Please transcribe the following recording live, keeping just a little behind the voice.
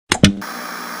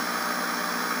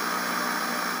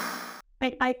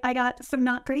I got some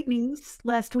not great news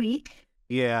last week.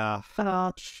 Yeah.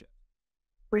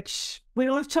 Which we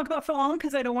don't have to talk about for long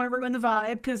because I don't want to ruin the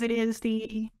vibe because it is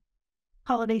the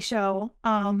holiday show.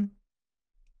 Yeah,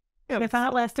 I found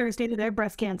out last Thursday that I have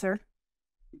breast cancer.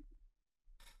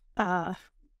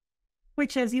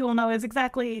 Which, as you all know, is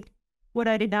exactly what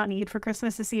I did not need for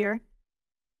Christmas this year.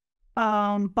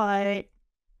 But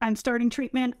I'm starting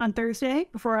treatment on Thursday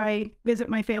before I visit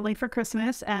my family for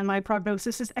Christmas, and my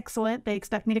prognosis is excellent. They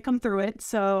expect me to come through it,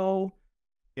 so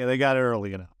yeah, they got it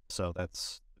early enough, so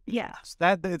that's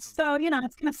So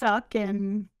it's gonna suck,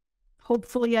 and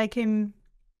hopefully I can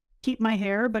keep my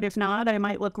hair. But if not, I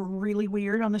might look really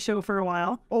weird on the show for a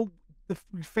while. Oh,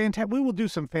 we will do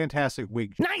some fantastic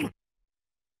wigs.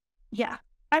 Yeah,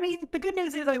 I mean, the good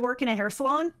news is I work in a hair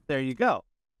salon. There you go.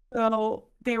 So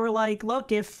they were like,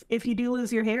 look, if you do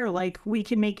lose your hair, like, we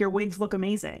can make your wigs look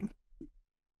amazing.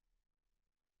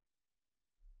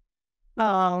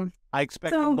 I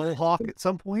expect a mohawk at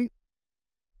some point.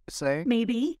 Say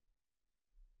maybe.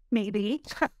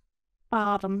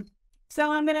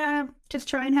 So I'm gonna just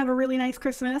try and have a really nice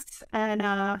Christmas, and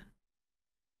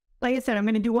like I said, I'm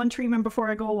gonna do one treatment before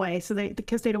I go away,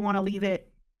 because they don't want to leave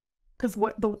it, because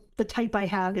what the type I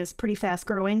have is pretty fast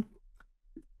growing.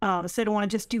 So I don't want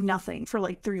to just do nothing for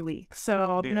like 3 weeks. So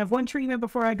I'm going to have one treatment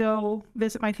before I go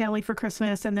visit my family for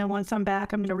Christmas. And then once I'm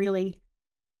back, I'm going to really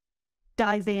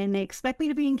dive in. They expect me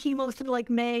to be in chemo through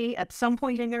like May. At some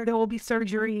point in there will be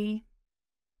surgery.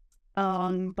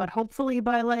 But hopefully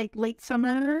by like late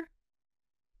summer,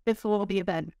 this will be a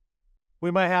bed. We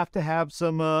might have to have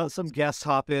some guests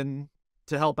hop in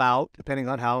to help out, depending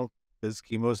on how this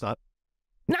chemo is not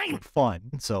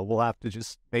fun. So we'll have to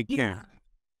just make care.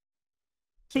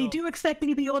 They do expect me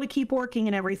to be able to keep working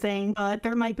and everything, but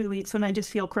there might be weeks when I just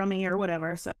feel crummy or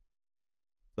whatever. So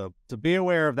be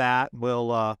aware of that.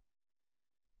 We'll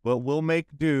make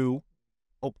do.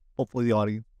 Hopefully the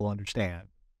audience will understand.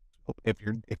 If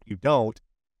you don't,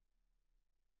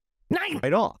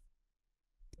 right off.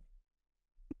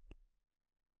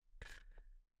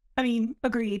 I mean,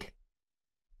 agreed.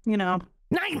 Nine.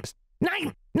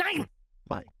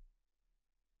 Fine.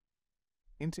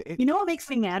 You know what makes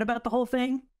me mad about the whole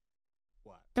thing?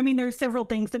 What? I mean, there's several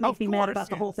things that make me mad about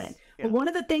the whole thing. Yeah. But one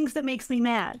of the things that makes me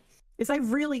mad is I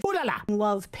really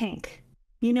love pink.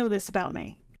 You know this about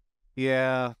me.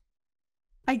 Yeah.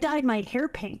 I dyed my hair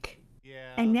pink.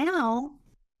 Yeah. And now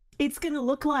it's going to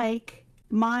look like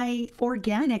my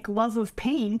organic love of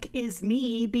pink is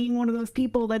me being one of those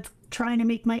people that's trying to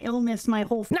make my illness my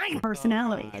whole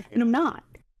personality. And I'm not.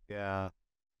 Yeah.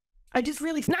 I just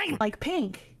really like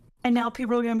pink. And now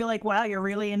people are going to be like, wow, you're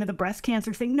really into the breast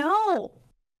cancer thing. No.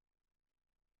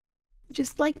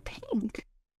 Just like pink.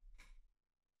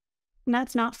 And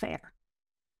that's not fair.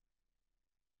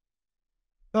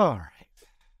 All right.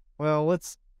 Well,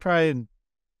 let's try and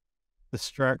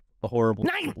distract the horrible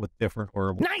with different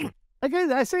horrible. Like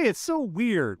I say, it's so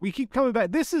weird. We keep coming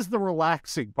back. This is the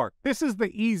relaxing part. This is the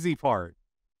easy part.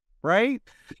 Right?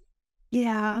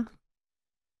 Yeah.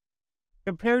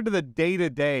 Compared to the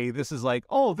day-to-day, this is like,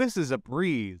 oh, this is a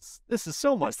breeze. This is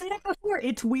so much. I've said it before.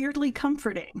 It's weirdly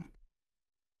comforting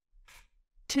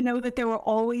to know that there will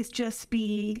always just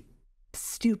be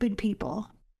stupid people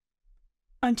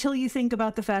until you think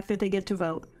about the fact that they get to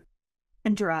vote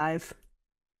and drive.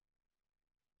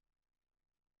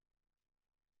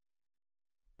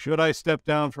 Should I step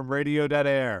down from Radio Dead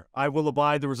Air? I will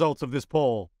abide the results of this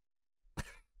poll.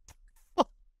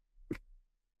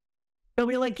 They'll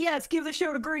be like, yes, give the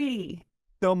show to Greedy.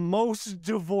 The most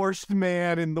divorced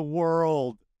man in the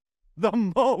world. The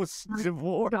most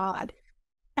divorced. God.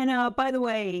 And by the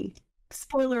way,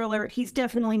 spoiler alert, he's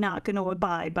definitely not going to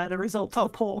abide by the results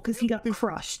of the poll because he got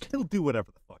crushed. He'll do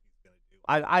whatever the fuck he's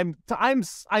going to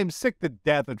do. I'm sick to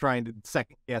death of trying to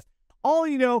second guess. All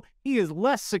you know, he is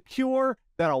less secure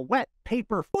than a wet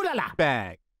paper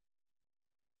bag.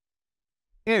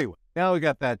 Anyway, now we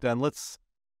got that done.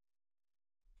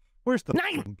 Where's the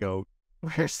goat?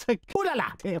 Where's the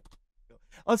damn?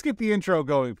 Let's get the intro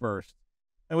going first.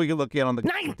 And we can look in on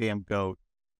the damn goat.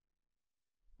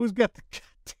 Who's got the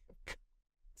goddamn goat?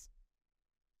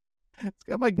 It's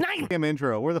got my damn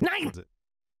intro. Where the is it?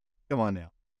 Come on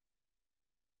now.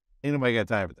 Ain't nobody got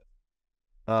time for this.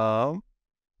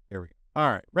 Here we go. All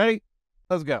right, ready?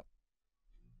 Let's go.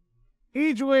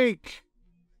 Each week,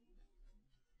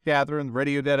 Catherine, the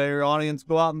Radio Dead Air audience,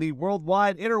 go out in the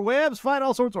worldwide interwebs, find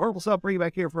all sorts of horrible stuff, bring you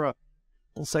back here for a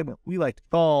little segment we like to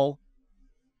call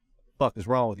 "Fuck is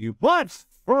Wrong with You?" But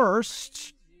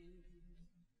first,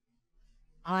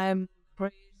 I'm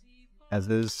crazy, as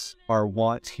is our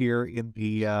wont here in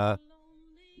the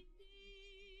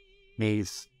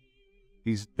maze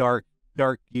these dark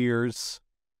years.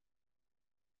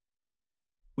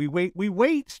 We wait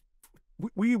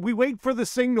for the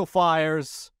signal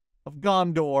fires of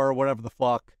Gondor, or whatever the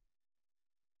fuck.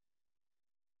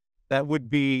 That would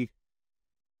be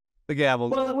the gavel.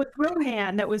 Well, it was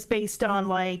Rohan that was based on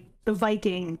like the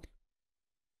Viking.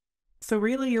 So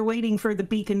really, you're waiting for the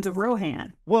beacons of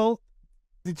Rohan. Well,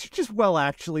 did you just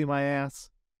actually my ass?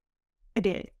 I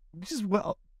did. Just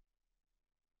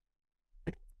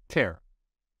Tara.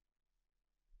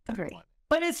 Okay.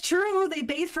 But it's true. They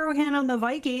based Rohan on the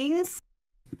Vikings.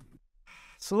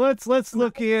 So let's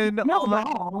look in. No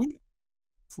wrong.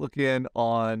 Let's look in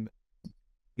on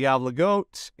Diablo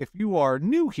Goat. If you are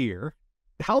new here,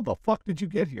 how the fuck did you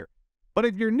get here? But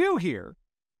if you're new here,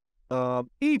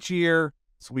 each year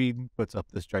Sweden puts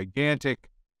up this gigantic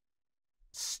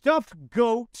stuffed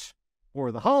goat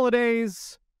for the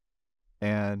holidays,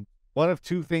 and one of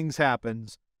two things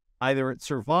happens: either it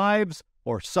survives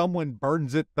or someone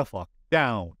burns it the fuck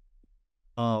down.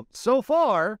 So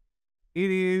far,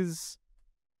 it is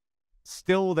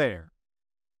still there.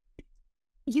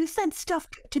 You said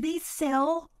stuffed. Do they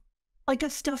sell like a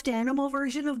stuffed animal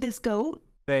version of this goat?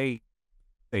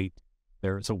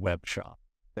 There's a web shop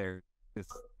there.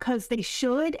 Because they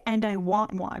should, and I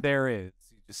want one. There is.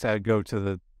 You just had to go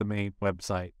to the main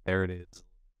website. There it is.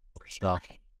 Stuff.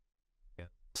 Yeah,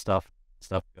 stuff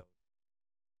goat.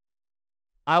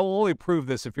 I will only prove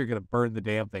this if you're going to burn the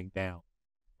damn thing down.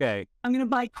 Okay. I'm going to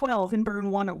buy 12 and burn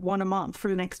one a month for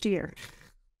the next year.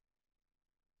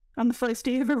 On the first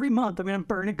day of every month, I'm going to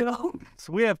burn a goat.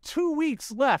 So we have 2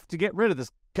 weeks left to get rid of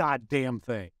this goddamn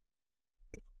thing.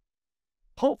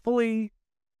 Hopefully,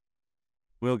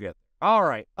 we'll get there. All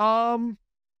right. Now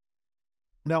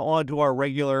on to our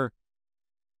regular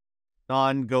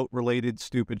non-goat related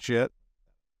stupid shit.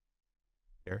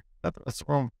 Here. That's the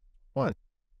wrong one.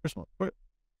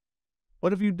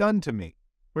 What have you done to me?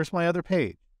 Where's my other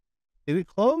page? Did it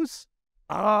close?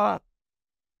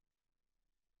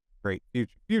 Great.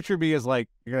 Future me is like,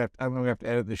 I'm gonna have to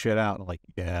edit this shit out. And I'm like,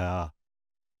 yeah.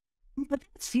 But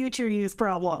that's future you's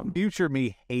problem. Future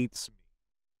me hates me.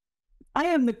 I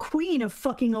am the queen of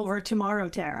fucking over tomorrow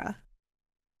Tara.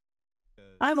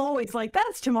 I'm always like,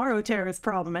 that's tomorrow Tara's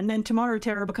problem. And then tomorrow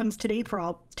Tara becomes today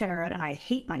Tara, and I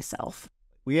hate myself.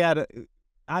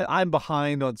 I'm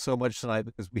behind on so much tonight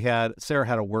because Sarah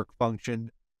had a work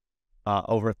function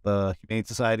over at the Humane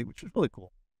Society, which was really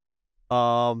cool.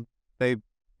 They,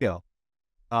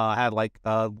 had like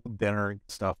dinner and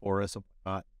stuff for us and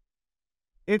whatnot.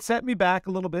 It set me back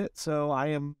a little bit, so I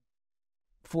am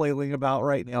flailing about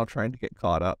right now trying to get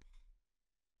caught up.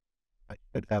 I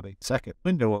should have a second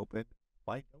window open.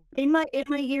 Why don't In my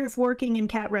years working in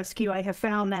cat rescue, I have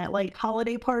found that like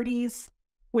holiday parties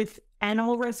with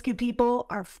animal rescue people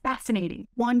are fascinating.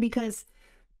 One, because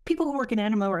people who work in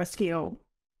animal rescue,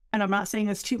 and I'm not saying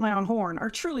this to toot my own horn, are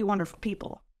truly wonderful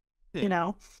people,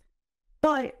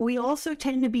 But we also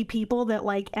tend to be people that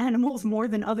like animals more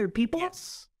than other people.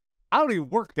 Yes. I don't even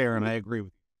work there, and I agree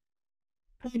with you.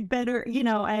 And better,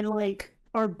 and like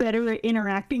are better at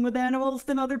interacting with animals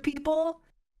than other people.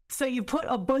 So you put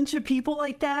a bunch of people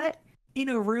like that in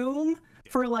a room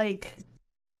for like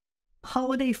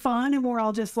holiday fun, and we're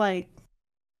all just like,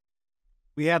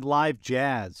 we had live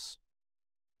jazz.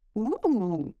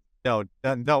 ooh. No,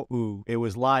 ooh. It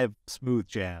was live smooth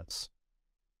jazz.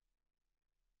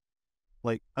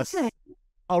 Like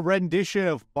a rendition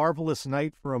of Marvelous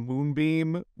Night for a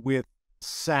Moonbeam with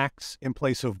sax in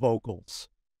place of vocals.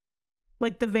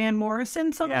 Like the Van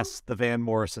Morrison song? Yes, the Van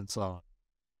Morrison song.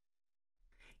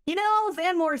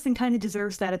 Van Morrison kind of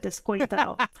deserves that at this point,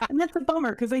 though. And that's a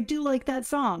bummer, because I do like that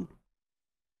song.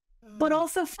 But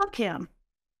also, fuck him.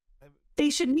 They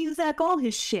should music all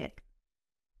his shit.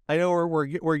 I know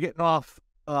we're getting off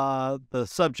the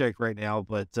subject right now,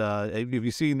 but have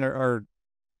you seen our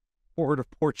horde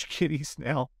of porch kitties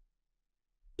now?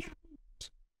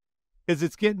 Because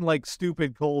it's getting like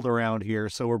stupid cold around here,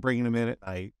 so we're bringing them in at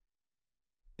night.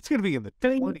 It's going to be in the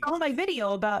 20s. On my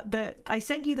video I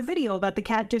sent you the video about the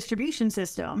cat distribution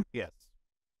system. Yes.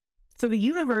 So the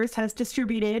universe has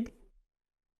distributed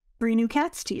 3 new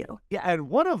cats to you. Yeah,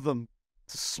 and one of them,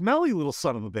 smelly little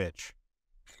son of a bitch.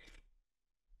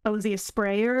 Oh, is he a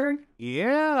sprayer?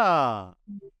 Yeah.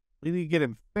 We need to get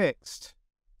him fixed.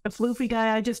 The floofy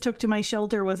guy I just took to my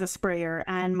shelter was a sprayer,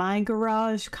 and my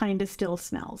garage kind of still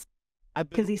smells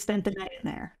because he spent the night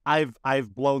in there.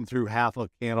 I've blown through half a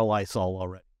can of Lysol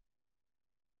already.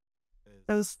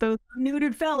 Those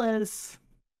neutered fellas.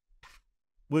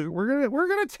 We're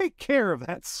gonna take care of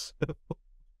that.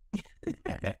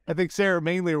 I think Sarah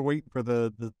mainly are waiting for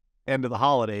the end of the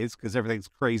holidays because everything's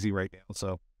crazy right now.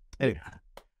 So anyway,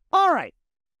 All right.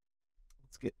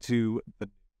 Let's get to the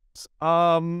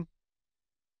news.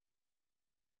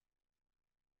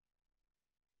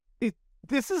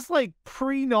 This is like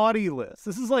pre-naughty list.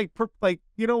 This is like,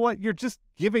 you know what? You're just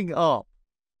giving up.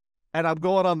 And I'm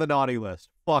going on the naughty list.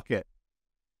 Fuck it.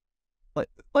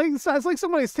 It's like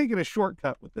somebody's taking a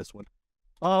shortcut with this one.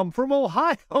 From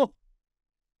Ohio.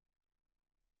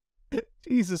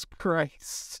 Jesus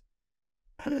Christ.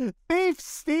 Thief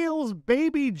steals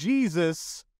baby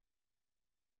Jesus.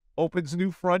 Opens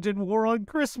new front in war on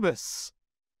Christmas.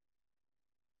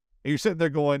 And you're sitting there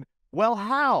going, well,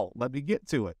 how? Let me get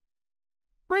to it.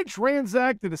 French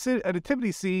ransacked a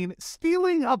nativity scene,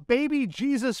 stealing a baby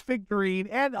Jesus figurine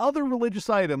and other religious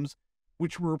items,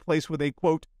 which were replaced with a,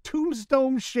 quote,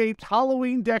 tombstone-shaped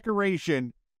Halloween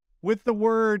decoration with the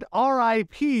word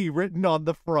R.I.P. written on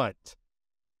the front.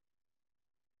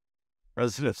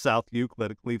 Resident of South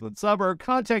Euclid, a Cleveland suburb,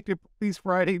 contacted police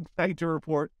Friday night to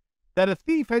report that a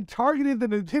thief had targeted the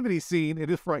nativity scene in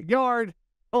his front yard,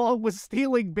 along with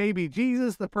stealing baby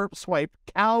Jesus. The perp swiped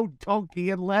cow, donkey,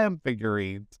 and lamb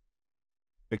figurines.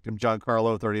 Victim John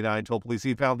Carlo, 39, told police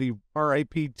he found the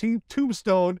R.I.P.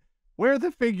 tombstone where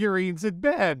the figurines had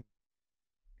been.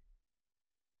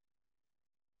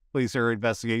 Police are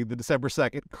investigating the December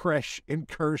 2nd creche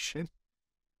incursion.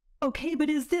 Okay, but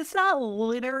is this not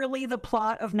literally the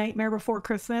plot of Nightmare Before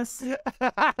Christmas? Is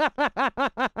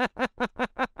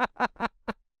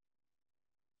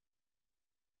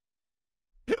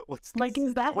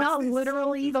that not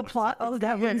literally the plot of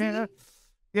that movie?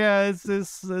 Yeah,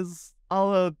 it's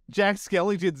all Jack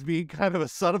Skellington's being kind of a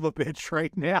son of a bitch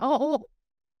right now.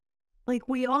 Like,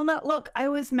 we all know, look, I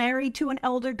was married to an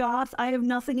elder goth. I have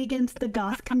nothing against the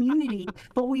goth community,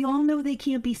 but we all know they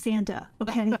can't be Santa,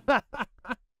 okay?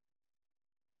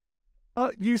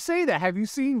 You say that. Have you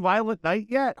seen Violent Night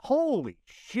yet? Holy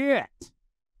shit.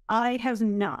 I have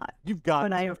not. You've got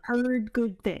But I have heard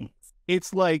good things.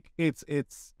 It's like, it's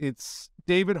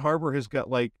David Harbour has got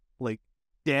like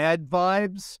dad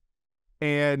vibes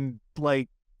and like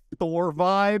Thor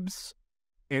vibes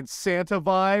and Santa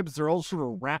vibes. They're all sort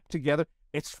of wrapped together.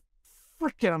 It's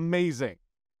freaking amazing.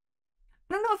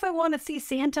 I don't know if I want to see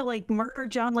Santa like murder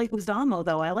John Leguizamo,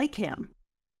 though. I like him.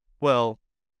 Well,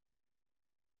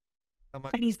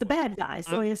 and he's the bad guy,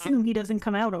 so I assume he doesn't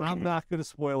come out okay. I'm not going to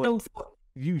spoil it.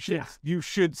 You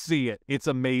should see it. It's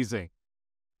amazing.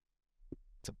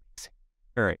 It's amazing.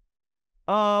 All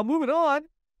right. Moving on.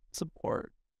 Some more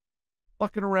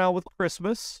fucking around with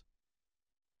Christmas.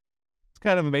 It's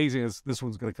kind of amazing as this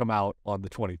one's going to come out on the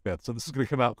 25th. So this is going to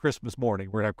come out Christmas morning.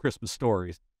 We're going to have Christmas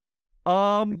stories.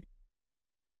 The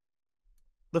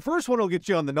first one will get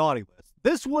you on the naughty list.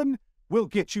 This one will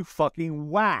get you fucking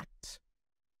whacked.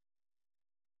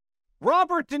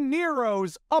 Robert De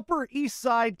Niro's Upper East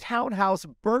Side townhouse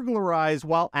burglarized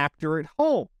while actor at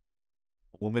home.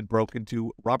 A woman broke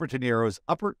into Robert De Niro's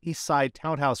Upper East Side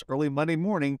townhouse early Monday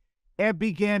morning and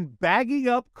began bagging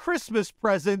up Christmas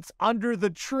presents under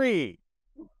the tree.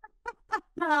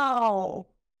 No.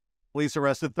 Police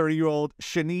arrested 30-year-old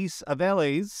Shanice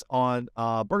Aveles on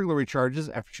burglary charges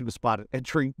after she was spotted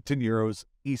entering De Niro's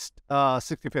East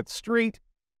 65th Street.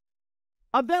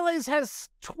 Aveles has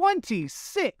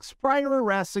 26 prior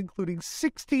arrests, including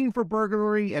 16 for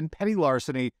burglary and petty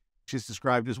larceny. She's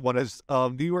described as one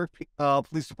of New York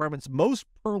Police Department's most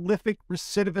prolific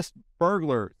recidivist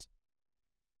burglars.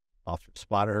 Officers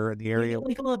spotted her in the area. You get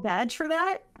like a little badge for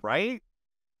that? Right?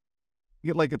 You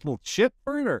get like a little chip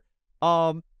for it.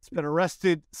 It's been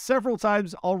arrested several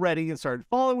times already and started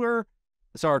following her.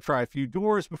 I saw her try a few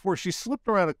doors before she slipped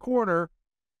around a corner.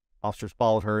 Officers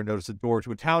followed her and noticed the door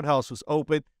to a townhouse was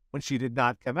open. When she did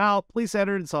not come out, police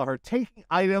entered and saw her taking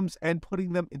items and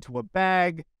putting them into a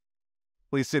bag.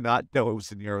 Police did not know it was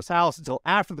De Niro's house until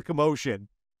after the commotion.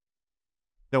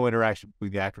 No interaction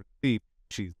between the actor and the thief.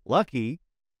 She's lucky.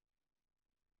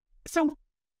 So,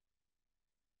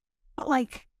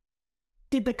 like,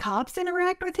 did the cops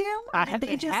interact with him?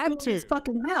 They just had go to his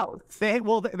fucking house.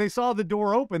 They saw the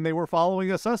door open. They were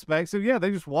following a suspect. So, yeah,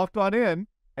 they just walked on in.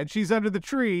 And she's under the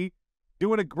tree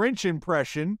doing a Grinch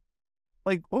impression.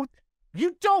 Like, what?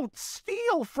 You don't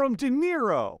steal from De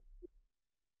Niro.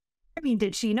 I mean,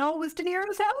 did she know it was De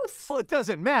Niro's house? Well, it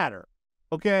doesn't matter.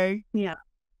 Okay? Yeah.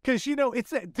 Because, De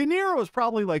Niro is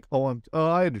probably like,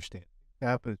 I understand. It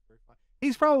happens.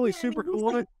 He's probably super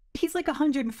cool. He's like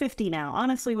 150 now.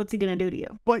 Honestly, what's he going to do to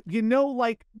you? But,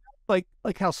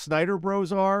 like how Snyder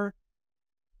Bros are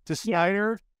to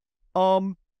Snyder.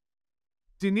 De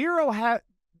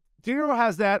Niro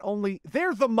has that, only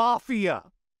they're the mafia.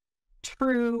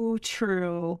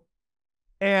 True.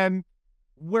 And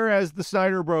whereas the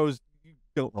Snyder Bros, you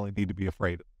don't really need to be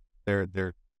afraid of.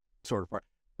 They're sort of part.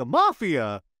 The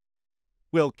mafia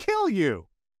will kill you.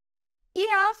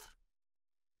 Yeah.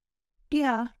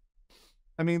 Yeah.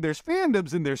 I mean, there's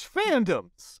fandoms and there's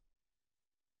fandoms.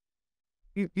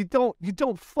 You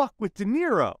don't fuck with De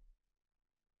Niro.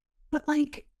 But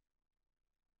like,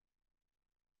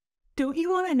 don't you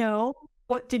want to know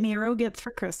what De Niro gets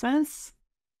for Christmas?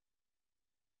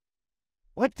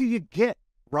 What do you get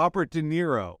Robert De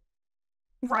Niro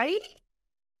Right?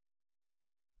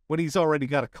 when he's already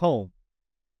got a comb?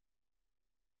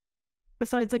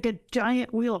 Besides like a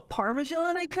giant wheel of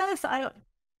Parmesan, I guess. I'm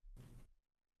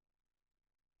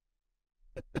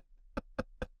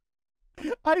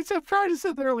trying to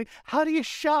sit there like, how do you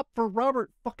shop for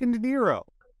Robert fucking De Niro?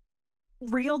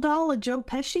 Real doll of Joe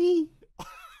Pesci?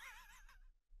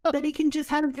 That he can just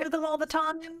have him with him all the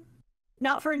time?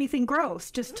 Not for anything gross,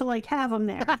 just to like have him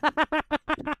there.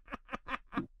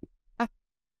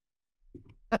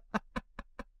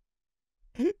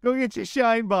 Go get your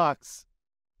shine box.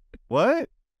 What?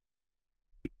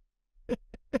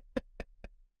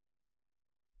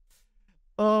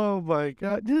 Oh my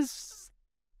God. Just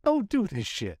don't do this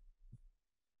shit.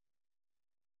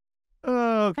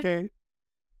 Okay.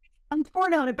 I'm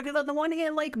torn on it because on the one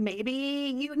hand, like maybe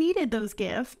you needed those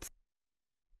gifts,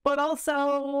 but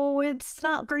also it's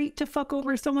not great to fuck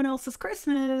over someone else's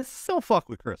Christmas. Don't fuck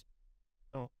with Christmas.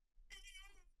 Oh.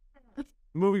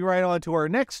 Moving right on to our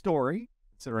next story,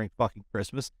 considering fucking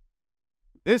Christmas.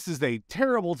 This is a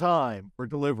terrible time for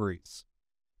deliveries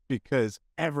because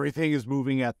everything is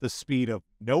moving at the speed of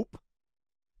nope.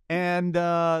 And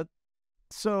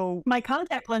so My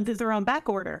contact lenses are on back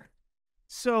order.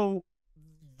 So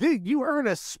you earn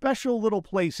a special little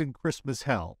place in Christmas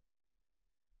hell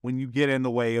when you get in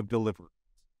the way of delivery.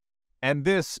 And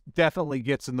this definitely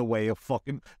gets in the way of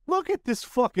fucking... Look at this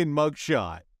fucking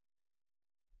mugshot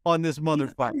on this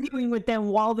motherfucker. Arguing with them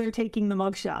while they're taking the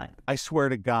mugshot. I swear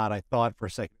to God, I thought for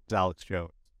a second it was Alex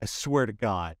Jones. I swear to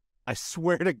God. I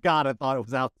swear to God, I thought it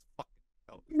was Alex fucking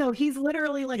Jones. No, he's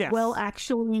literally like, Yes. well,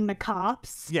 actuallying the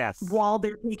cops. Yes. While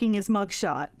they're taking his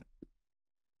mugshot.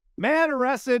 Man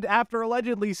arrested after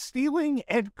allegedly stealing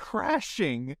and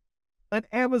crashing an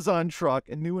Amazon truck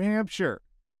in New Hampshire.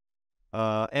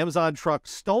 Amazon truck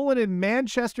stolen in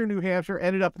Manchester, New Hampshire,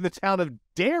 ended up in the town of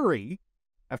Derry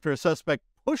after a suspect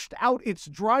pushed out its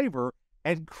driver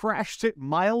and crashed it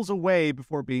miles away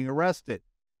before being arrested.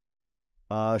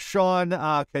 Sean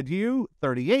Cadieux,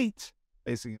 38,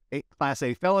 facing a Class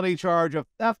A felony charge of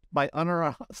theft by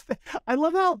unauthorized... I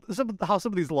love how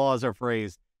some of these laws are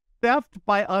phrased. Theft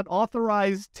by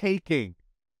unauthorized taking.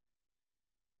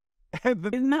 And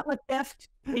Isn't that what theft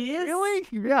is? really?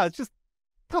 Yeah,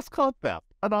 it's called theft.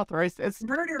 Unauthorized. It's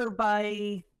Murder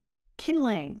by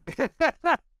killing.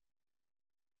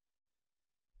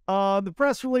 The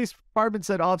press release department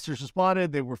said officers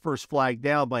responded. They were first flagged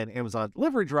down by an Amazon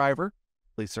delivery driver.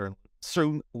 Police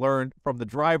soon learned from the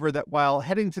driver that while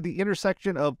heading to the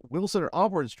intersection of Wilson and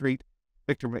Auburn Street,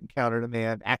 Victor encountered a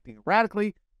man acting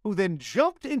erratically, who then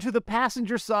jumped into the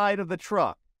passenger side of the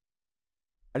truck.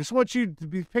 I just want you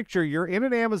to picture you're in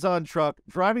an Amazon truck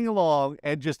driving along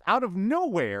and just out of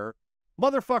nowhere,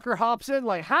 motherfucker hops in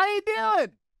like, how you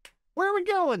doing? Where are we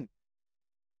going?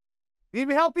 Need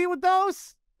me help you with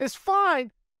those? It's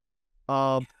fine.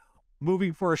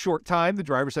 Moving for a short time, the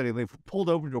driver said he pulled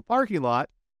over to a parking lot.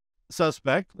 The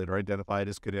suspect, later identified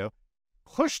as Cadieux,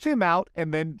 pushed him out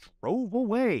and then drove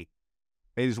away.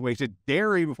 Made his way to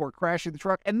Derry before crashing the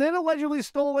truck, and then allegedly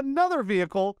stole another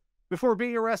vehicle before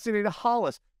being arrested in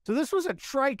Hollis. So this was a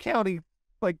tri-county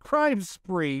crime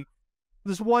spree.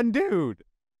 This one dude.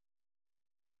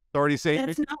 Authorities say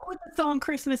That's not what the song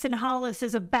Christmas in Hollis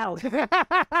is about.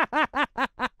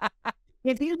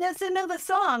 If you listen to the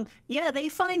song, yeah, they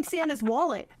find Santa's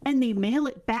wallet and they mail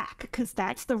it back because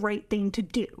that's the right thing to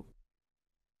do.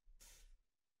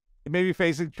 He may be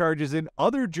facing charges in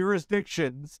other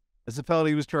jurisdictions, as the felony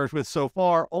he was charged with so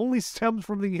far only stems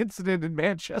from the incident in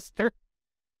Manchester.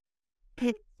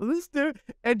 So this dude,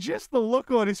 and just the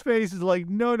look on his face is like,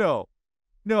 no,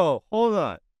 hold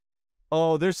on.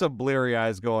 Oh, there's some bleary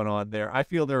eyes going on there. I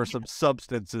feel there are some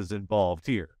substances involved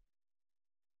here.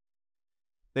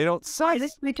 They don't Why,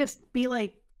 this might just be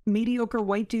like mediocre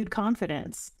white dude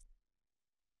confidence.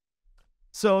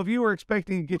 So if you were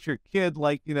expecting to get your kid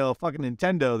fucking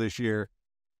Nintendo this year,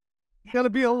 it's gonna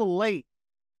be a little late.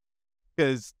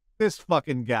 Because this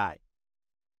fucking guy.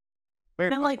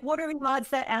 And what are the odds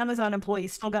that Amazon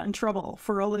employees still got in trouble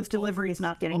for all those deliveries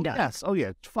not getting done? Yes. Oh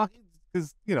yeah. Fucking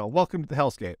because welcome to the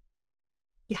hellscape.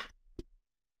 Yeah.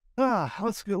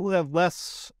 Let's have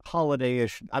less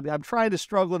holiday-ish. I'm trying to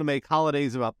struggle to make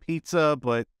holidays about pizza,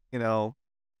 but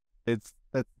it's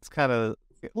kind of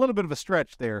a little bit of a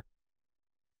stretch there.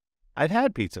 I'd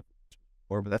had pizza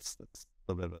before, but that's a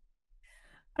little bit of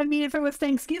I mean, if it was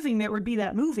Thanksgiving, there would be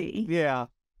that movie. Yeah.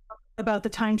 About the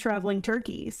time-traveling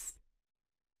turkeys.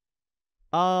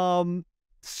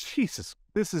 Jesus,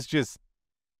 this is just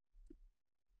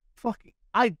fucking.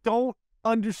 I don't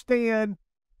understand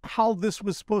how this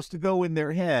was supposed to go in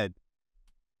their head.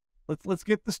 Let's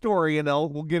get the story and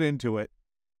we'll get into it.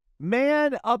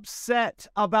 Man upset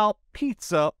about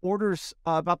pizza order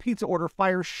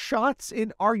fires shots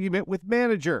in argument with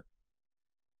manager.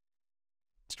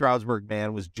 Stroudsburg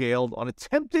man was jailed on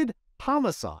attempted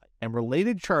homicide and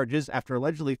related charges after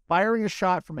allegedly firing a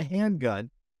shot from a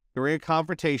handgun during a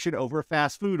confrontation over a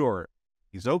fast food order.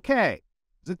 He's okay. It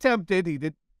was attempted. He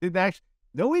didn't actually,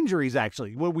 no injuries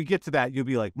actually. When we get to that, you'll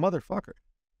be like, motherfucker.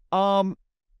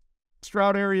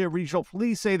 Stroud area regional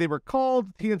police say they were called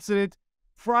to the incident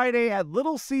Friday at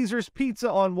Little Caesars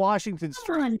Pizza on Washington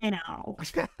Street. Come on now.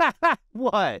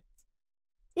 What?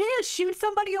 Yeah, shoot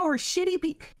somebody over shitty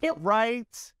pizza.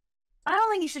 Right? I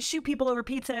don't think you should shoot people over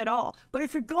pizza at all. But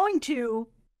if you're going to,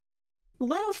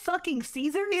 Little fucking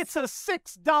Caesars? It's a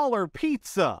 $6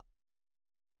 pizza.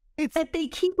 It's that they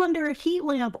keep under a heat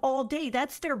lamp all day.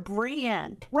 That's their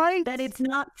brand. Right? That it's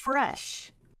not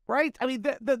fresh. Right? I mean,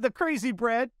 the crazy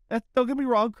bread, don't get me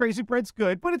wrong, crazy bread's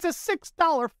good, but it's a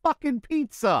 $6 fucking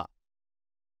pizza.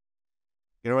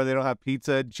 You know where they don't have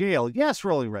pizza? Jail. Yes,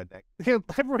 Rolling Redneck.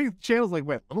 Every channel's like,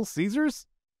 wait, Little Caesars?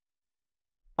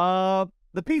 The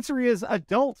pizzeria's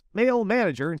adult male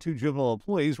manager and 2 juvenile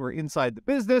employees were inside the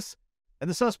business, and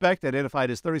the suspect, identified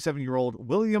as 37-year-old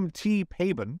William T.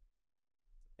 Pabin,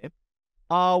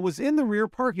 was in the rear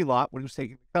parking lot when he was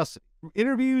taken into custody. Through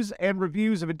interviews and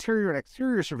reviews of interior and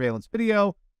exterior surveillance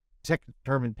video, detectives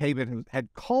determined Pabin, who had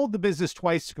called the business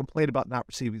twice to complain about not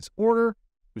receiving his order,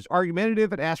 he was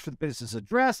argumentative and asked for the business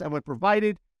address, and when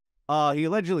provided, he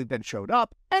allegedly then showed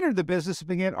up, entered the business, and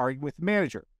began arguing with the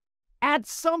manager. At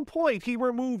some point, he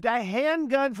removed a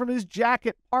handgun from his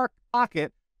jacket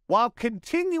pocket while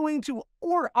continuing to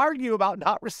argue about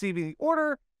not receiving the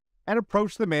order and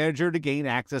approached the manager to gain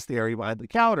access to the area behind the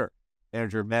counter. The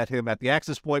manager met him at the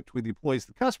access point between the employees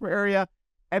and the customer area,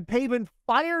 and Pabin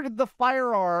pointed the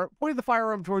firearm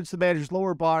towards the manager's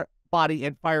lower body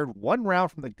and fired one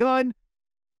round from the gun.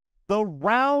 The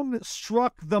round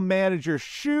struck the manager's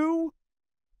shoe,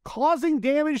 causing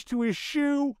damage to his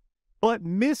shoe, but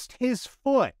missed his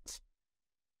foot.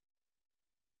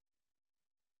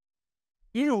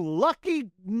 You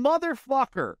lucky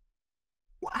motherfucker.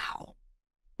 Wow.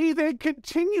 He then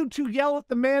continued to yell at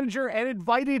the manager and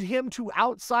invited him to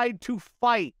outside to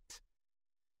fight.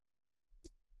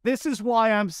 This is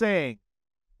why I'm saying,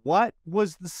 what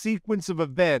was the sequence of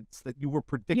events that you were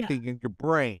predicting in your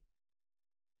brain?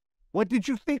 What did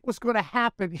you think was going to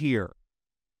happen here?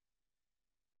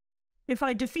 If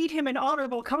I defeat him in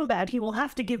honorable combat, he will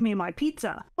have to give me my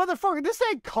pizza. Motherfucker, this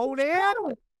ain't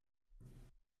Conan.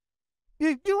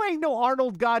 You ain't no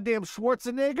Arnold goddamn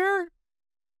Schwarzenegger.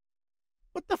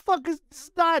 What the fuck is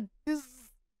this? Not this?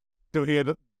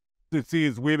 To see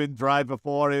his women drive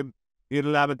before him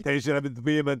in lamentation of his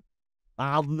women.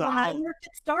 Oh, no. When I worked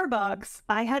at Starbucks,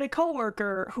 I had a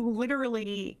coworker who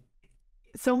literally,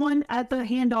 someone at the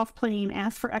handoff plane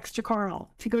asked for extra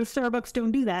caramel. If you go to Starbucks,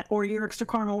 don't do that, or your extra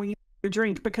caramel when you get your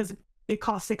drink, because it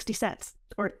costs 60 cents,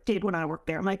 or it did when I worked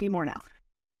there. It might be more now.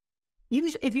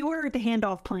 If you order at the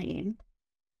handoff plane,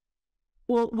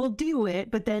 we'll do it,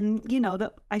 but then,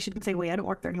 I shouldn't say, wait, I don't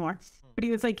work there anymore. But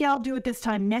he was like, yeah, I'll do it this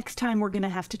time. Next time, we're going to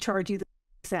have to charge you the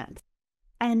cents.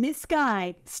 And this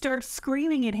guy starts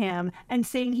screaming at him and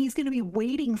saying he's going to be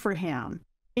waiting for him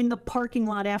in the parking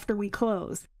lot after we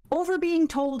close, over being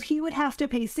told he would have to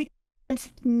pay 60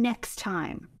 cents next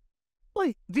time.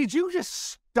 Like, did you just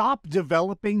stop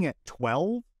developing at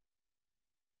 12?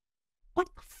 What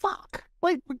the fuck?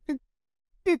 Like,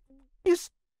 it is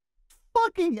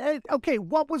fucking... Okay,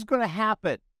 what was going to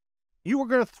happen? You were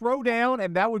going to throw down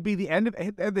and that would be the end of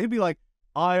it? And they'd be like,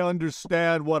 I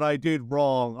understand what I did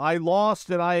wrong. I lost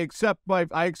and I accept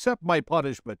my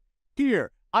punishment.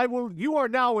 Here, you are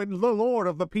now in the Lord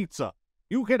of the Pizza.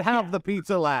 You can have the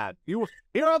pizza, lad. Here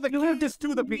are the keys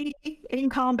to the pizza. In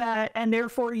combat, and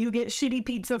therefore you get shitty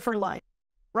pizza for life.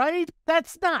 Right?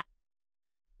 That's not...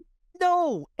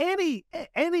 No,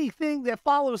 anything that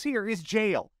follows here is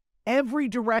jail. Every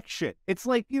direction. It's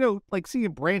like, like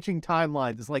seeing branching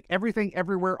timelines. It's like everything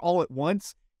everywhere all at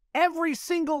once. Every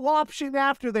single option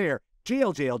after there.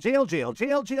 Jail, jail, jail, jail,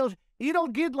 jail, jail. You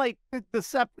don't get like you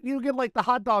don't get like the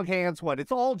hot dog hands one.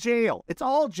 It's all jail. It's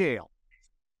all jail.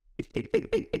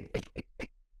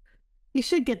 You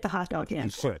should get the hot dog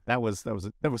hands. You should. That was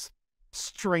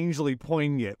strangely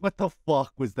poignant. What the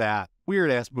fuck was that?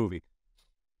 Weird ass movie.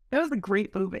 That was a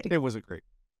great movie. It was a great.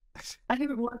 I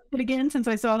haven't watched it again since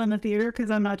I saw it in the theater because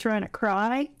I'm not trying to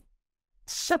cry.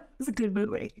 It was a good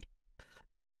movie.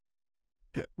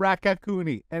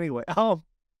 Rakakuni. Anyway,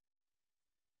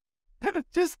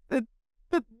 just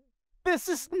this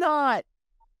is not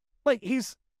like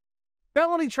he's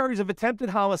felony charges of attempted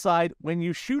homicide. When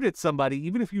you shoot at somebody,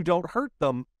 even if you don't hurt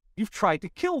them, you've tried to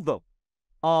kill them.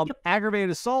 Aggravated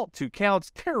assault, 2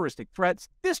 counts, terroristic threats,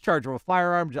 discharge of a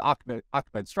firearm to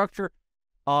occupied structure,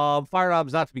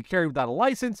 firearms not to be carried without a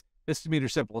license, misdemeanor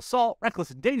simple assault,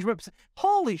 reckless endangerment.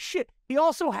 Holy shit! He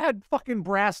also had fucking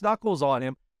brass knuckles on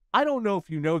him. I don't know if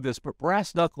you know this, but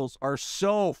brass knuckles are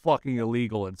so fucking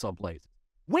illegal in some places.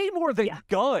 Way more than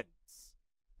guns,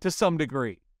 to some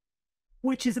degree.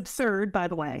 Which is absurd, by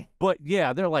the way. But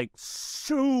yeah, they're like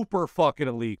super fucking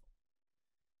illegal.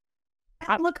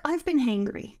 Look, I've been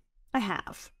hangry. I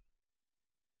have.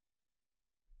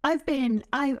 I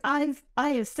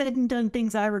have said and done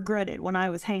things I regretted when I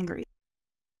was hangry.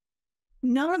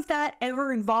 None of that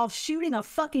ever involved shooting a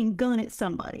fucking gun at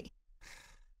somebody.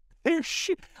 You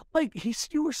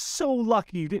were so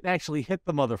lucky you didn't actually hit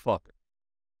the motherfucker.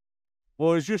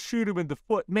 Well, it's just shoot him in the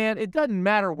foot. Man, it doesn't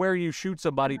matter where you shoot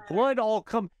somebody. Blood all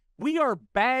come. We are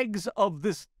bags of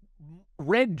this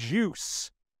red juice.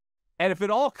 And if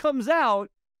it all comes out,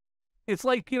 it's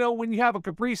like, when you have a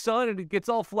Capri Sun and it gets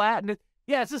all flat. And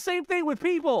it's the same thing with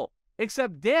people,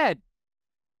 except dead.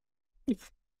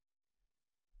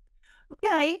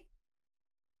 Okay.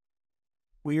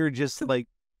 We are just like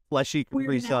fleshy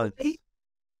Capri Suns.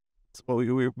 So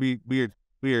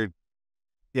weird.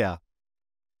 Yeah.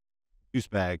 Juice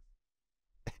bag.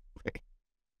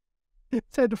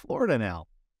 Let's head to Florida now.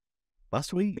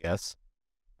 Last week, yes.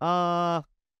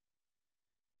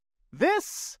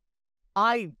 This,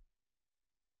 I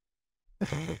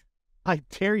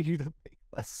dare you to make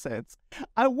less sense.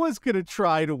 I was gonna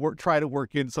try to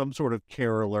work in some sort of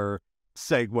caroler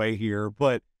segue here,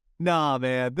 but nah,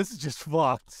 man, this is just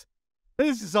fucked.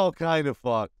 This is all kind of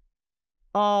fucked.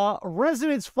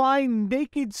 Residents find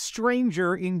naked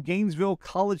stranger in Gainesville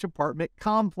college apartment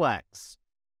complex.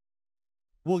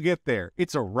 We'll get there.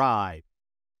 It's a ride.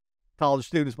 College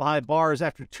students behind bars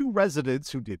after 2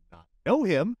 residents who did not know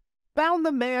him found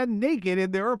the man naked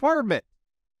in their apartment.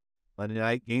 Monday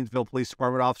night, Gainesville Police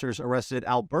Department officers arrested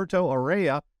Alberto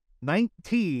Araya,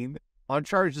 19, on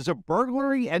charges of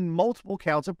burglary and multiple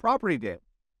counts of property damage.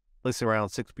 Police around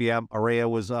 6 p.m., Araya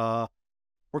was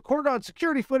recorded on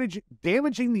security footage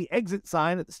damaging the exit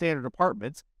sign at the Standard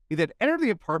Apartments. He then entered the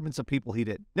apartments of people he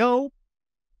didn't know.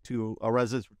 2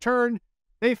 residents returned.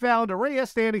 They found Araya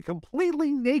standing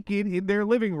completely naked in their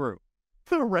living room.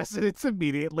 The residents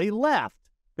immediately left.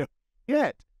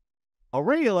 Yet,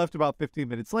 Araya left about 15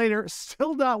 minutes later,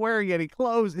 still not wearing any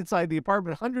clothes inside the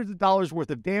apartment. Hundreds of dollars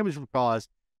worth of damage were caused.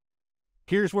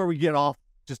 Here's where we get off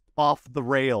the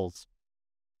rails.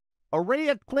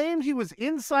 Araya claimed he was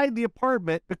inside the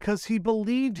apartment because he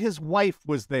believed his wife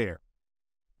was there.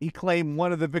 He claimed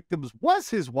one of the victims was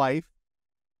his wife,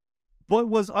 but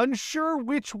was unsure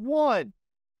which one.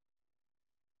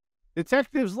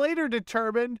 Detectives later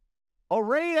determined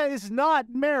Araya is not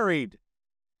married.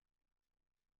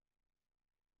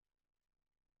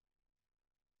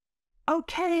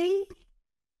 Okay.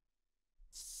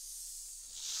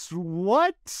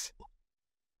 What?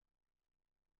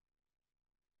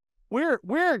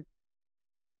 We're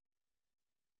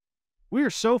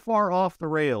so far off the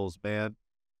rails, man.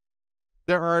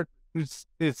 There aren't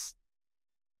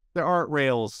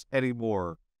rails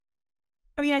anymore.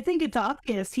 I mean, I think it's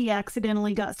obvious he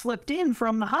accidentally got slipped in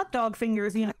from the hot dog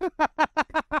fingers,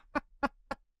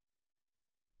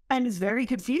 and is very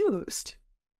confused.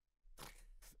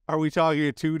 Are we talking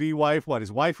a 2D wife? What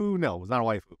is waifu? No, it's not a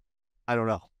waifu. I don't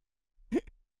know.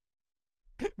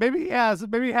 Maybe he has.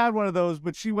 Maybe he had one of those,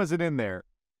 but she wasn't in there.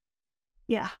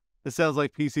 Yeah. It sounds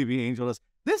like PCB Angel does.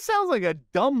 This sounds like a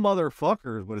dumb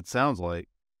motherfucker is what it sounds like.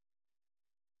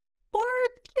 Or,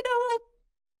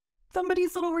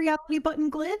 somebody's little reality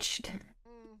button glitched.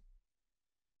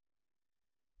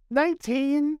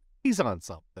 19? He's on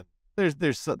something.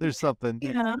 There's something.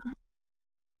 Yeah.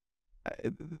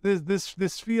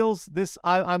 This feels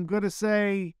I'm gonna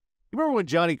say, you remember when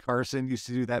Johnny Carson used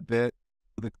to do that bit?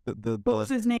 What was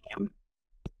his name?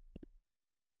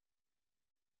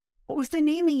 What was the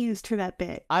name he used for that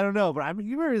bit? I don't know, but I mean,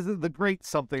 you remember the great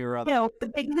something or other? Yeah, the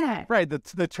big hat. Right,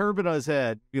 the turban on his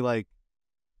head. Be like,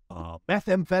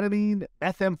 methamphetamine,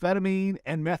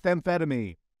 and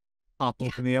methamphetamine. Pop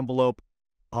open the envelope.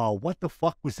 What the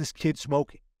fuck was this kid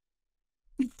smoking?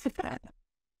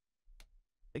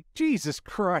 Like, Jesus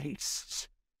Christ.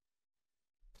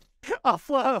 I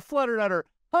fluttered at her.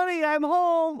 Honey, I'm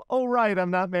home. Oh, right,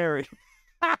 I'm not married.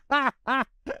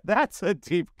 That's a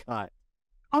deep cut.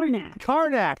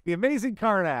 Karnak, the amazing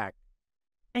Karnak.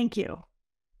 Thank you.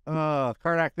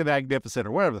 Karnak the Magnificent,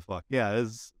 or whatever the fuck. Yeah,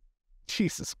 is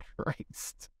Jesus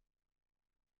Christ.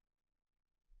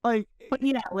 Like, but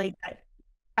yeah, like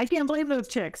I can't blame those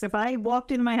chicks. If I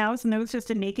walked into my house and there was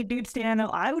just a naked dude standing,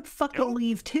 I would fucking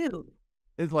leave too.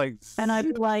 It's like, and I'd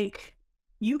be like,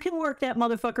 you can work that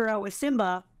motherfucker out with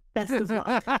Simba. That's the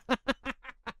fuck.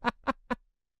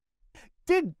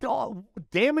 Did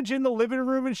damage in the living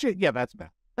room and shit? Yeah, that's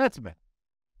bad. That's bad.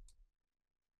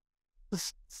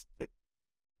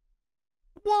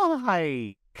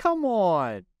 Why? Come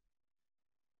on.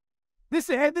 This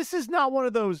is not one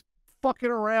of those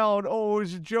fucking around, oh,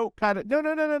 it's a joke kind of.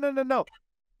 No.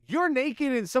 You're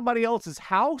naked in somebody else's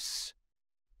house.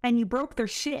 And you broke their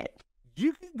shit.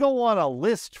 You can go on a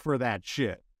list for that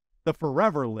shit. The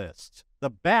forever list. The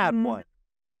bad one.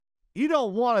 You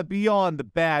don't want to be on the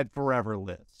bad forever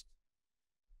list.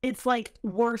 It's like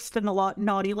worse than the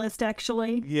naughty list,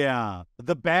 actually. Yeah.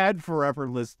 The bad forever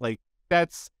list, like,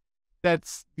 that's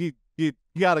you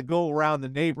got to go around the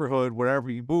neighborhood wherever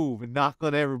you move and knock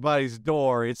on everybody's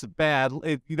door. It's a bad,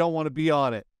 you don't want to be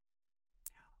on it.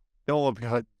 Don't want to be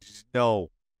on it. No.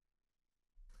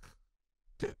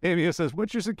 Amy says,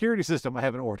 what's your security system? I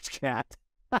have an orange cat.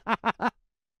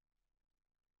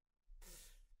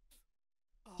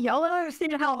 Y'all don't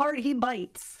understand how hard he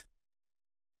bites.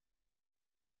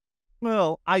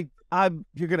 Well,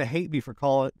 you're gonna hate me for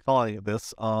calling it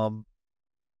this.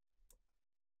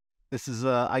 This is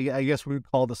I guess we would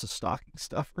call this a stocking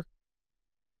stuffer.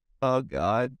 Oh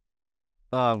God,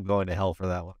 I'm going to hell for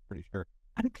that one. Pretty sure.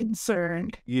 I'm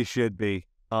concerned. You should be,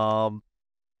 because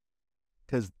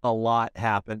a lot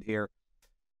happened here.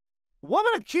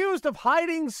 Woman accused of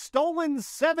hiding stolen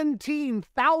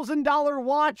 $17,000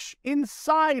 watch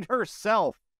inside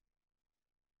herself.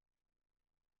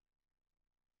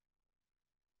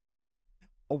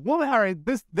 A woman, all right,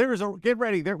 get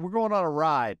ready. We're going on a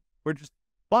ride. We're just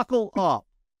buckle up.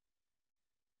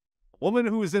 A woman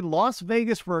who was in Las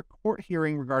Vegas for a court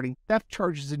hearing regarding theft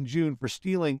charges in June for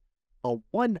stealing a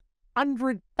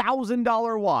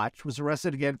 $100,000 watch was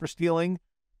arrested again for stealing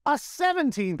a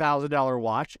 $17,000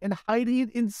 watch and hiding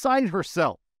it inside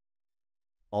herself.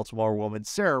 Baltimore woman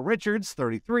Sarah Richards,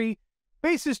 33,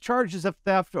 faces charges of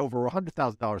theft over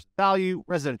 $100,000 in value,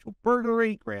 residential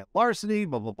burglary, grand larceny,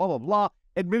 blah, blah, blah, blah, blah,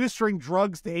 administering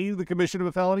drugs to aid in the commission of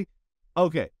a felony.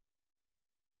 Okay.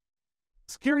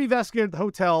 Security investigator at the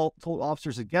hotel told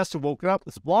officers a guest had woken up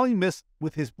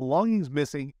with his belongings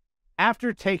missing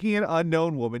after taking an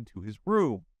unknown woman to his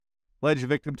room. Alleged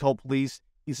victim told police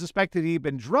he suspected he had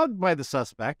been drugged by the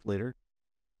suspect, later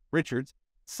Richards,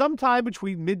 sometime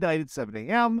between midnight and 7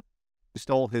 a.m. He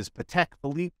stole his Patek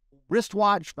Philippe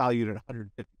wristwatch valued at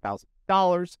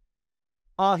 $150,000.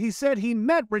 He said he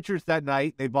met Richards that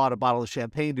night. They bought a bottle of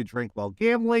champagne to drink while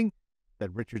gambling.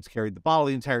 Then Richards carried the bottle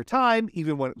the entire time,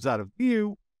 even when it was out of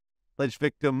view. Alleged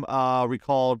victim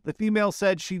recalled the female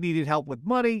said she needed help with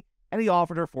money, and he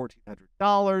offered her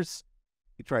 $1,400.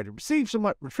 He tried to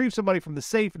retrieve some money from the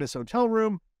safe in his hotel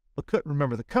room, but couldn't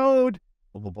remember the code.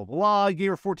 Blah, blah, blah, blah. He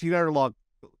gave her $1,400 log.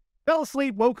 Fell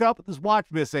asleep, woke up with his watch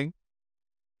missing.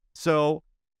 So,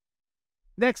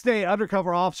 next day, an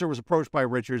undercover officer was approached by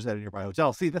Richards at a nearby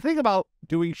hotel. See, the thing about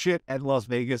doing shit at Las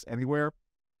Vegas anywhere,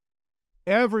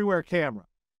 everywhere camera.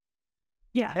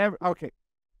 Yeah. Okay.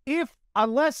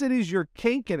 Unless it is your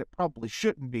kink, and it probably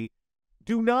shouldn't be,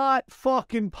 do not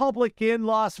fuck in public in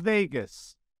Las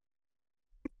Vegas.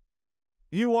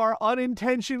 You are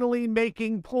unintentionally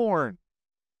making porn.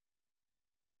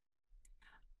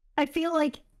 I feel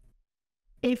like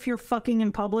if you're fucking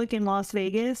in public in Las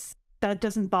Vegas, that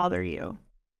doesn't bother you.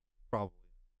 Probably.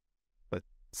 But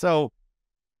so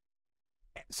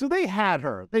they had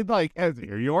her. They like,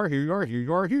 here you are.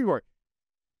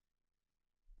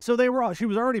 So she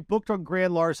was already booked on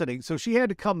grand larceny. So she had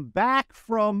to come back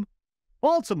from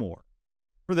Baltimore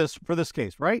for this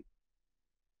case, right?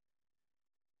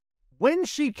 When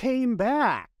she came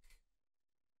back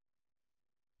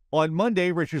on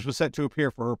Monday, Richards was set to appear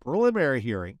for her preliminary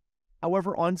hearing.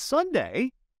 However, on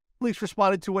Sunday, police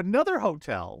responded to another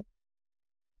hotel.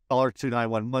 Caller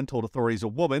 2911 told authorities a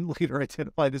woman, later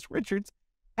identified as Richards,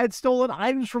 had stolen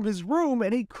items from his room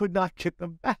and he could not get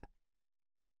them back.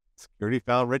 Security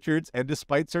found Richards and,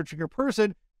 despite searching her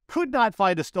person, could not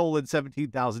find a stolen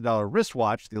 $17,000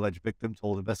 wristwatch. The alleged victim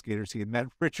told investigators he had met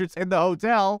Richards in the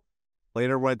hotel,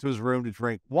 later went to his room to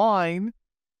drink wine.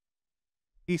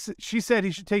 She said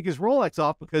he should take his Rolex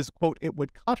off because, quote, it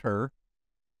would cut her.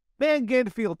 Man began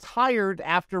to feel tired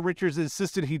after Richards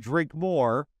insisted he drink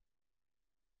more.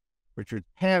 Richards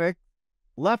panicked,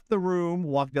 left the room,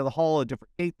 walked down the hall a different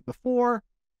gate than before,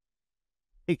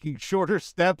 taking shorter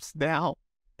steps now.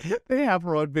 They have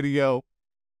her on video,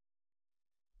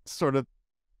 sort of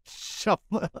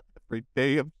shuffle every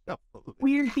day of shuffle.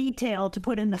 Weird detail to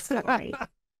put in the story.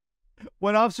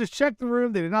 When officers checked the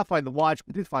room, they did not find the watch,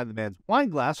 but did find the man's wine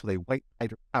glass with a white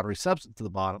powdery substance to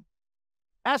the bottom.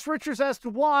 Asked Richards as to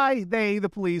why they, the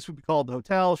police, would be called to the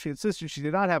hotel. She insisted she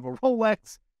did not have a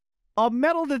Rolex. A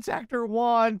metal detector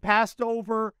wand passed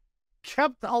over,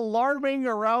 kept alarming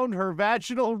around her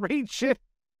vaginal region.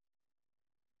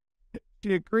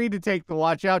 She agreed to take the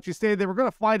watch out. She stated they were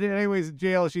going to find it anyways in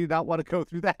jail. She did not want to go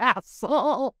through the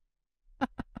hassle.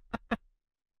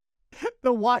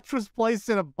 The watch was placed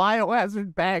in a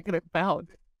biohazard bag and it found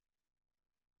it.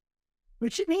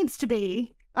 Which it needs to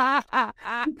be. You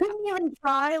couldn't even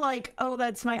try, like, oh,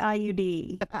 that's my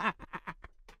IUD.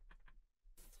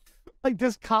 Like,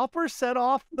 does copper set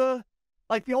off the,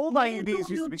 like, the old IUDs used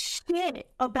to be?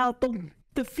 Shit about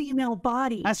the female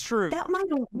body. That's true. That might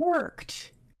have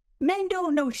worked. Men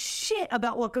don't know shit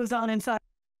about what goes on inside.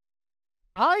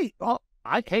 I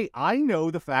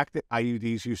know the fact that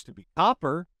IUDs used to be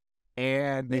copper,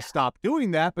 and they stopped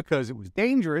doing that because it was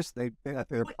dangerous. They're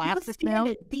plastic now.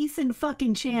 A decent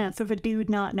fucking chance of a dude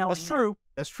not knowing. That's true.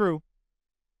 That's true.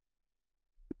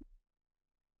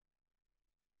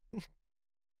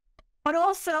 But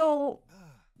also,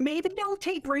 maybe don't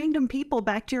take random people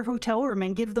back to your hotel room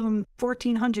and give them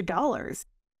 $1,400.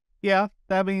 Yeah,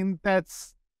 I mean,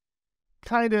 that's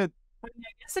kind of. I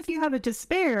guess if you have it to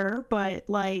spare, but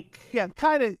like. Yeah,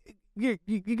 kind of. You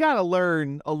got to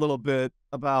learn a little bit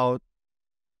about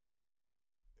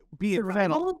being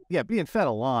fed. Yeah, being fed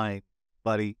a line,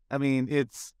 buddy. I mean,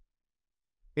 it's.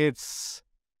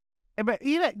 But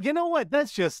you know what?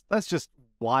 That's just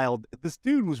wild. This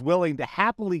dude was willing to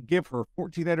happily give her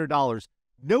 $1,400,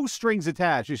 no strings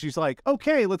attached. And she's like,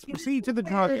 okay, let's proceed to the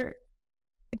drug.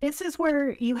 This is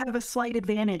where you have a slight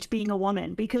advantage being a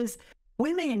woman, because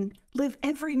women live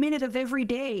every minute of every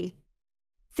day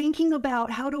thinking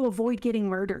about how to avoid getting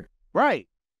murdered. Right.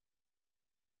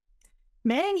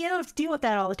 Men, you don't have to deal with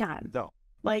that all the time. No.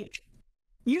 Like,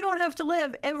 you don't have to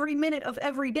live every minute of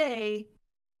every day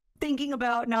thinking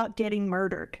about not getting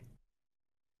murdered.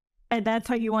 And that's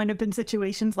how you wind up in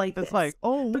situations like this. It's like,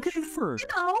 oh, because, sure. You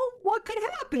know, what could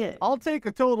happen? I'll take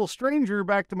a total stranger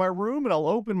back to my room and I'll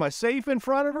open my safe in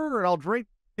front of her and I'll drink,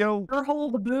 her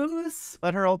hold the booze.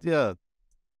 Let her hold, yeah.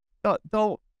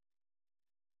 Don't.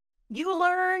 You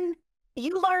learn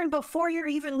before you're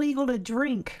even legal to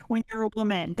drink when you're a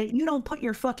woman that you don't put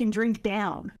your fucking drink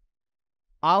down.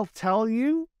 I'll tell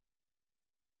you,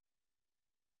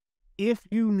 if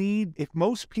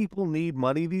most people need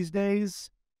money these days,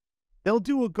 they'll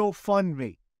do a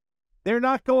GoFundMe. They're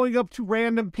not going up to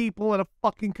random people in a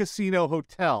fucking casino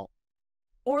hotel.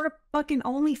 Or a fucking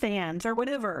OnlyFans or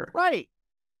whatever. Right.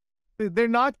 They're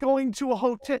not going to a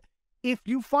hotel. If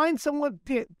you find someone,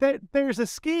 there's a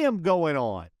scam going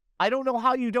on. I don't know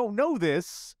how you don't know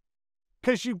this,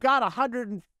 because you've got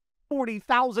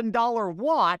 $140,000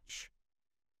 watch.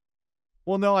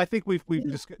 Well, no, I think we've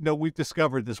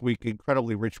discovered this week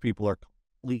incredibly rich people are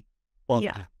complete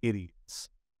fucking idiots.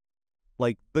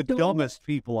 Like the dumbest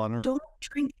people on earth. Don't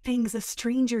drink things a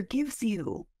stranger gives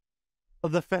you.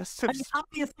 The festive. I mean,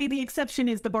 obviously, the exception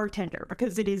is the bartender,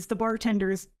 because it is the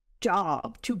bartender's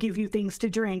job to give you things to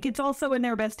drink. It's also in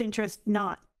their best interest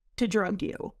not to drug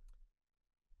you.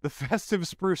 The festive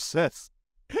spruce says,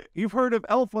 "You've heard of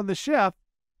Elf on the Shelf?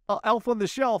 Elf on the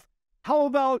Shelf. How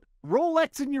about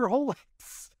Rolex in your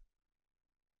Holex?"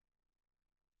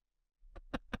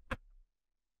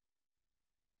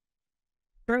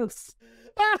 Gross.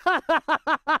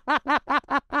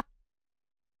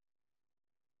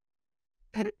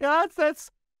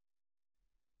 That's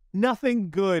nothing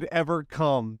good ever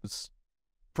comes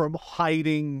from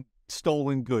hiding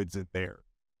stolen goods in there.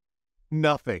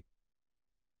 Nothing.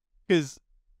 Because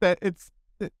like,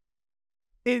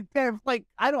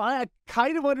 I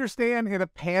kind of understand in a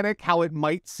panic how it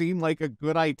might seem like a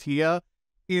good idea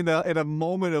in a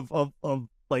moment of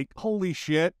like, holy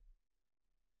shit.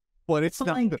 But it's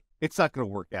not going to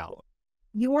work out.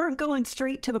 You weren't going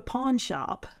straight to the pawn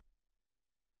shop.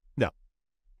 No.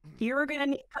 You're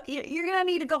gonna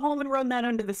need to go home and run that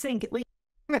under the sink at least.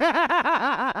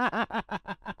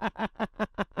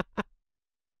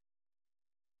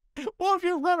 Well, if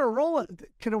you let a Rolex,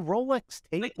 can a Rolex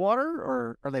take water,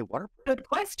 or are they waterproof? Good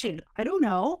question. I don't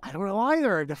know. I don't know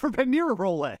either. I've never been near a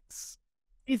Rolex.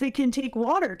 If it can take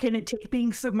water, can it take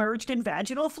being submerged in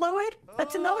vaginal fluid?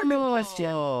 That's another good question.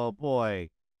 Oh boy.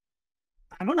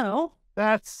 I don't know.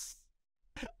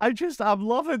 I'm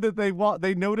loving that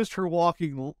they noticed her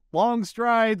walking long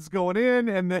strides going in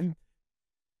and then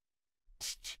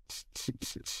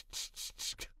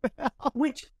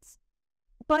Which,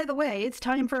 by the way, it's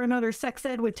time for another sex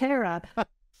ed with Tara.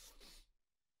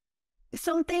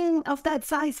 Something of that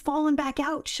size falling back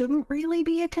out shouldn't really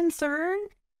be a concern.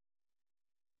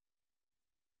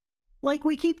 Like,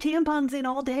 we keep tampons in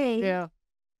all day. yeah.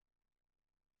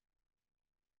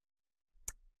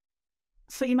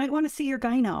 So you might want to see your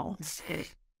gyno.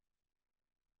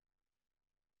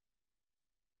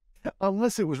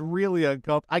 Unless it was really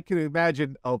uncomfortable. I can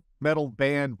imagine a metal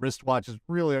band wristwatch is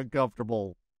really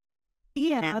uncomfortable.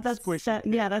 Yeah, that's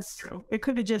true. It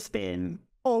could have just been.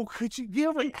 Oh, could you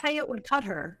give it? Hey, it would cut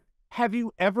her. Have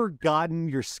you ever gotten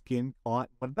your skin caught?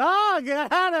 Oh, get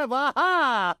out of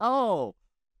aha! Oh,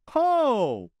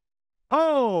 oh,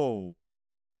 oh,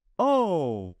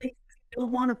 oh. I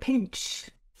don't want to pinch.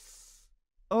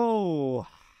 Oh,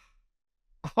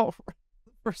 oh.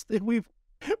 First thing we've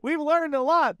learned a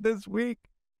lot this week.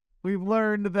 We've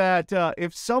learned that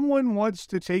if someone wants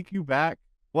to take you back,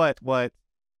 what?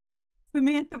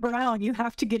 Samantha Brown, you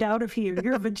have to get out of here.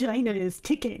 Your vagina is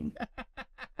ticking.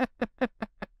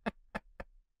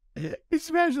 Just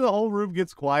imagine the whole room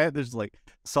gets quiet. There's like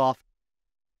soft.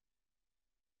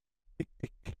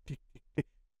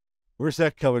 Where's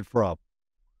that coming from?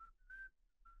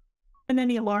 And then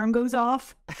the alarm goes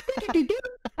off.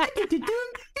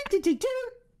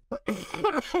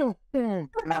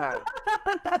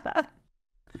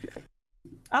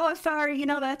 Oh, sorry. You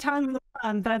know, that time of the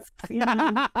month. That's, you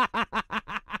know.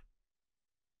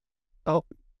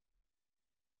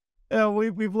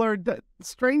 We've learned that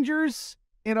strangers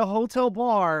in a hotel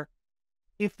bar,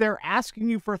 if they're asking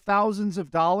you for thousands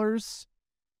of dollars,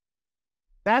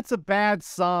 that's a bad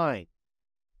sign.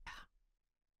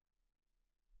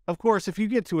 Of course, if you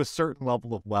get to a certain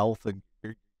level of wealth and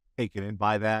you're taken in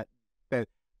by that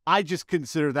I just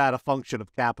consider that a function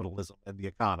of capitalism and the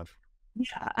economy.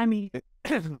 Yeah, I mean,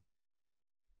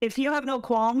 if you have no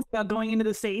qualms about going into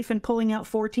the safe and pulling out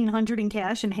 $1,400 in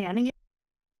cash and handing it,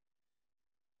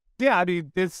 yeah, I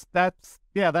mean, that's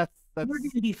we're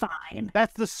going to be fine.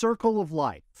 That's the circle of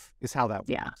life, is how that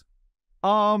works.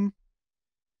 Yeah.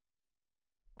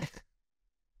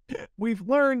 We've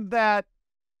learned that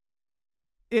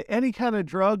any kind of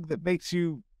drug that makes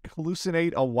you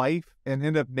hallucinate a wife and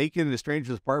end up naked in a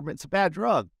stranger's apartment, it's a bad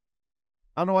drug.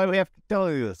 I don't know why we have to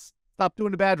tell you this. Stop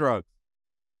doing the bad drugs.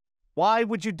 Why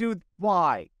would you do?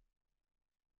 Why?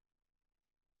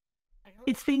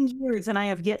 It's been years and I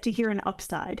have yet to hear an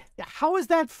upside. How is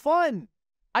that fun?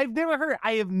 I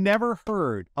have never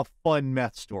heard a fun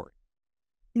meth story.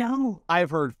 No.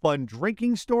 I've heard fun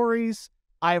drinking stories.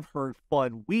 I've heard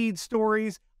fun weed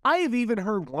stories. I have even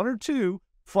heard one or two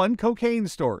fun cocaine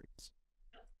stories.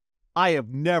 I have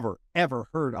never, ever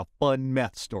heard a fun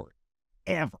meth story.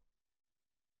 Ever.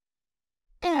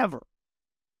 Ever.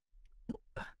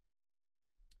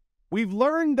 We've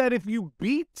learned that if you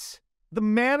beat the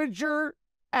manager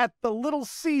at the Little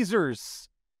Caesars,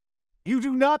 you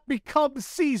do not become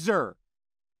Caesar.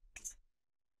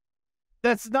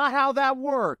 That's not how that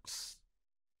works.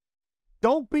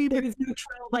 Don't be. There's no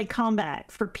trial by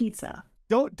combat for pizza.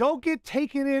 Don't get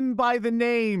taken in by the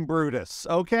name, Brutus.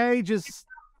 Okay, just.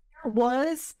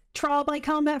 Was trial by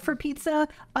combat for pizza,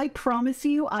 I promise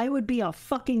you I would be a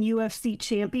fucking UFC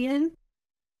champion.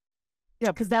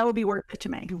 Yeah, because that would be worth it to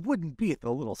me. You wouldn't be at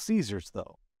the Little Caesars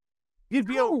though. You'd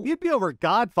be over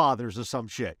Godfathers or some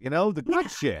shit, you know, the good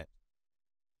shit.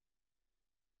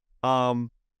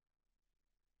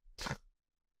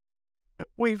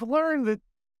 We've learned that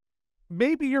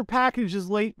maybe your package is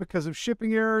late because of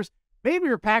shipping errors. Maybe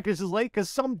your package is late because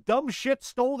some dumb shit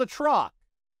stole the truck.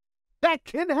 That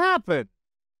can happen,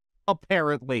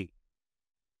 apparently.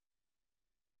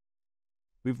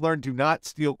 We've learned do not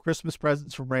steal Christmas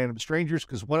presents from random strangers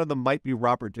because one of them might be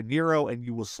Robert De Niro and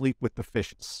you will sleep with the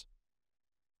fishes.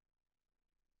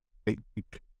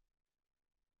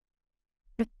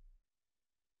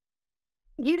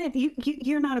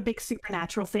 You're not a big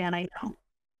Supernatural fan, I know.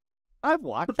 I've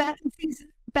watched. But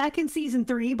back in season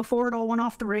 3, before it all went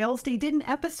off the rails, they did an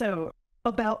episode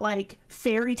about like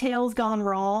fairy tales gone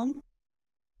wrong.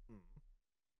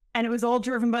 And it was all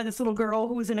driven by this little girl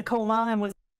who was in a coma and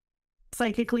was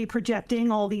psychically projecting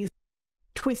all these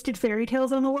twisted fairy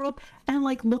tales on the world. And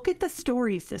like, look at the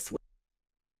stories this week.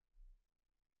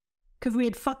 Because we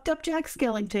had fucked up Jack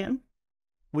Skellington.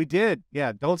 We did.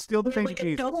 Yeah, don't steal the like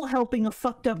a double helping of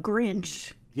fucked up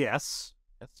Grinch. Yes.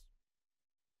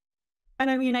 And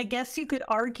I mean, I guess you could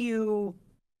argue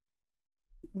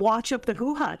Watch Up the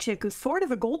Hoo-Ha Chick is sort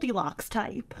of a Goldilocks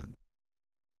type.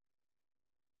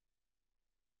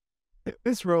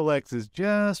 This Rolex is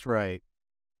just right.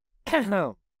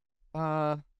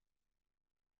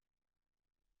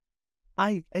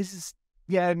 It's just,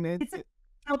 yeah, and It's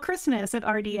a Christmas at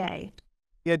RDA.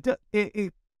 yeah,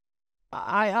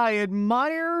 I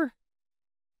admire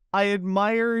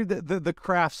the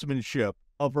craftsmanship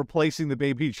of replacing the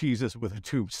baby Jesus with a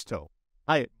tombstone.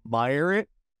 I admire it.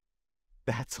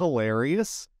 That's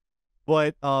hilarious.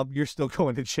 But you're still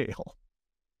going to jail.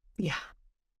 Yeah.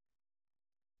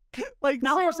 Like,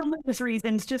 not for some of those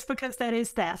reasons, just because that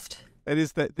is theft. That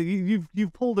is that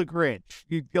you've pulled a Grinch.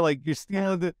 You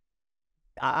know the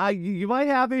you might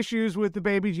have issues with the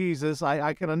baby Jesus.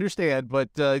 I can understand, but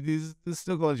he's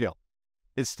still going to jail.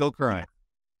 It's still crime.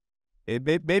 It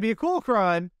may be a cool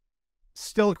crime,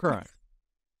 still a crime.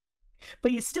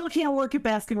 But you still can't work at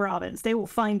Baskin Robbins. They will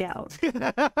find out. You're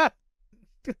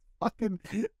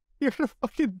in a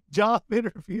fucking job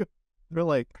interview. They're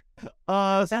like,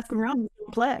 Baskin Robbins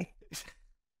will play.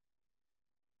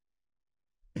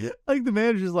 Like the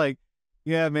manager's like,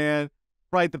 yeah, man,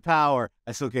 fight the power.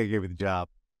 I still can't give you the job.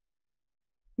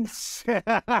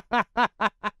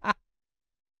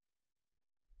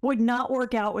 Would not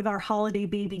work out with our holiday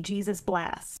baby Jesus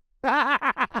blast.